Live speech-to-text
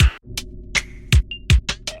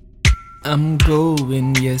I'm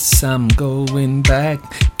going, yes, I'm going back,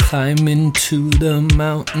 climbing to the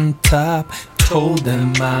mountaintop. Told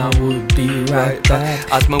them I would be right back.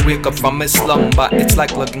 As me wake up from my slumber, it's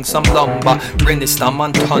like lugging some lumber. Brainstorm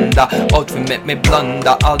and thunder, out we make me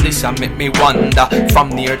blunder. All this I make me wonder, from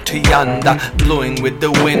near to yonder, blowing with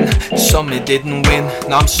the wind. So me didn't win,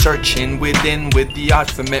 now I'm searching within. With the art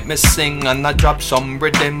for make me sing, and I drop some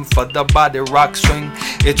rhythm for the body rock swing.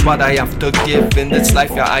 It's what I have to give in this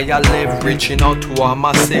life, yeah, I live. Reaching out to all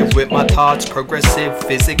massive, with my thoughts progressive,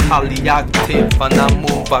 physically active, and I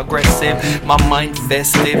move aggressive. My mind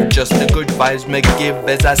festive, just the good vibes me give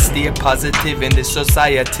as I stay positive in this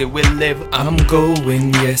society we live. I'm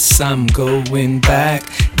going, yes, I'm going back,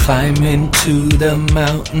 climbing to the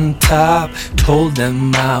mountaintop. Told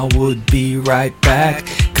them I would be right back,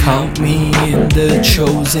 count me in the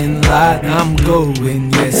chosen lot. I'm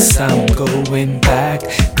going, yes, I'm going back,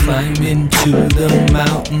 climbing to the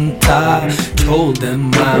mountaintop. Told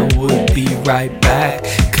them I would be right back,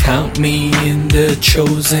 count me in the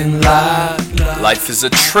chosen lot. Life is a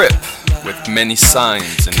trip with many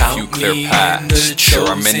signs and few clear paths. There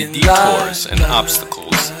are many detours and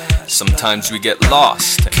obstacles. Sometimes we get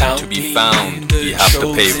lost, and to be found, we have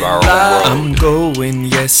to pave our own road. I'm going,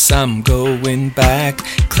 yes, I'm going back,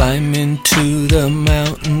 climbing to the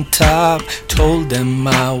mountaintop. Told them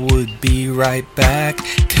I would be right back,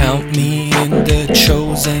 count me in the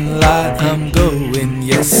chosen lot. I'm going,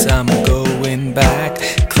 yes, I'm going back,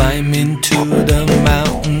 climbing to the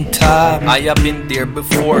mountaintop. I have been there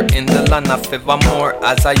before, in the land of evermore.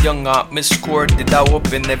 As a young heart, me score, did I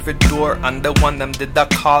open every door, and the one them did I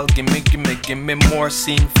call. Give me more.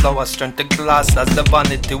 Seeing flowers turn to glass as the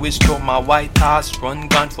vanity is through. My white horse run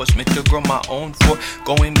gone, force me to grow my own for.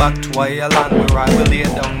 Going back to Ireland where I will lay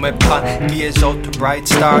down my plan. Gaze out to bright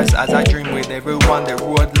stars as I dream with everyone. The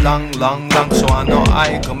road long, long, long, so I know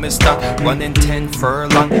I come stand. Running 10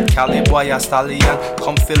 furlong, Cali boy a stallion.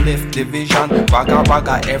 Come fi lift division, raga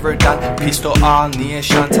raga ever done. Peace to all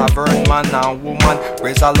nations, tavern man and woman.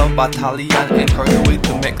 Raise a love battalion, encourage the way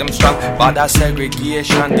to make them strong. But that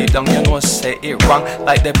segregation, they don't you know say it wrong.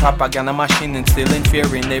 Like the propaganda machine instilling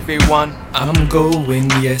fear in everyone. I'm going,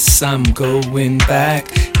 yes, I'm going back,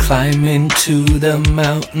 climbing to the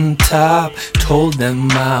mountaintop. Told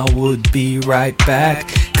them I would be right back,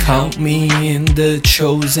 count me in the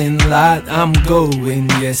chosen lot. I'm going,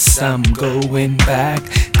 yes, I'm going back,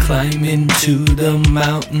 climbing to the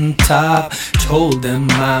mountaintop. Told them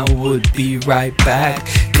I would be right back,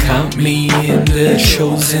 count me in the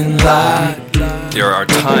chosen lot. There are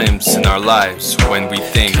times in our lives when we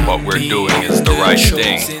think what we're doing is the right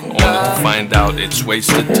thing, only to find out it's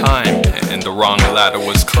wasted time and the wrong ladder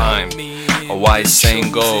was climbed. A wise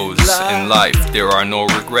saying goes, in life there are no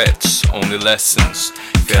regrets, only lessons.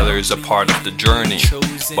 Failure is a part of the journey,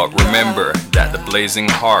 but remember that the blazing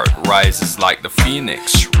heart rises like the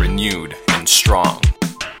phoenix, renewed and strong.